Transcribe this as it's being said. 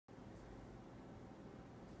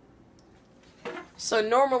So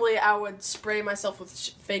normally I would spray myself with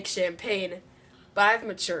fake champagne, but I've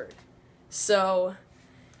matured. So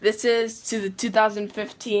this is to the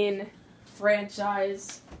 2015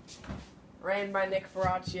 franchise ran by Nick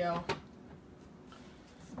Ferraccio.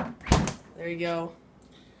 There you go.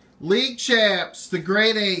 League champs, the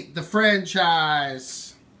Grade 8, the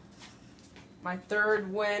franchise. My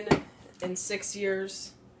third win in 6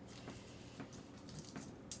 years.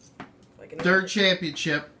 Third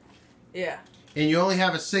championship. Yeah. And you only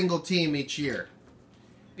have a single team each year.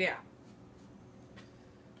 Yeah.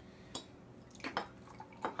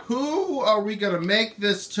 Who are we going to make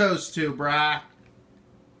this toast to, brah?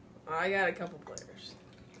 I got a couple players.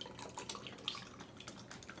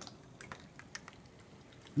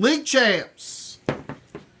 League champs.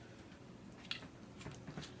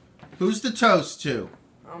 Who's the toast to?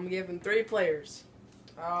 I'm giving 3 players.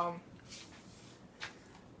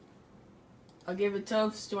 I'll give a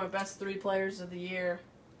toast to my best 3 players of the year.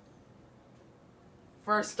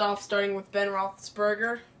 First off, starting with Ben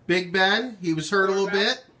Roethlisberger. Big Ben. He was hurt a little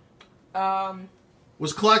bit.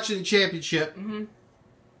 Was clutch in the championship. Mm-hmm.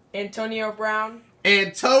 Antonio Brown.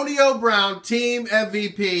 Antonio Brown, team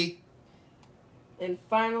MVP. And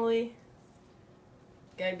finally,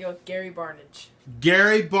 gotta go with Gary Barnidge.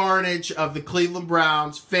 Gary Barnidge of the Cleveland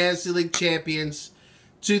Browns, Fantasy League champions,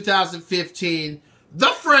 2015. The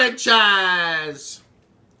franchise!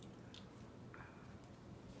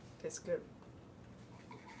 It's good.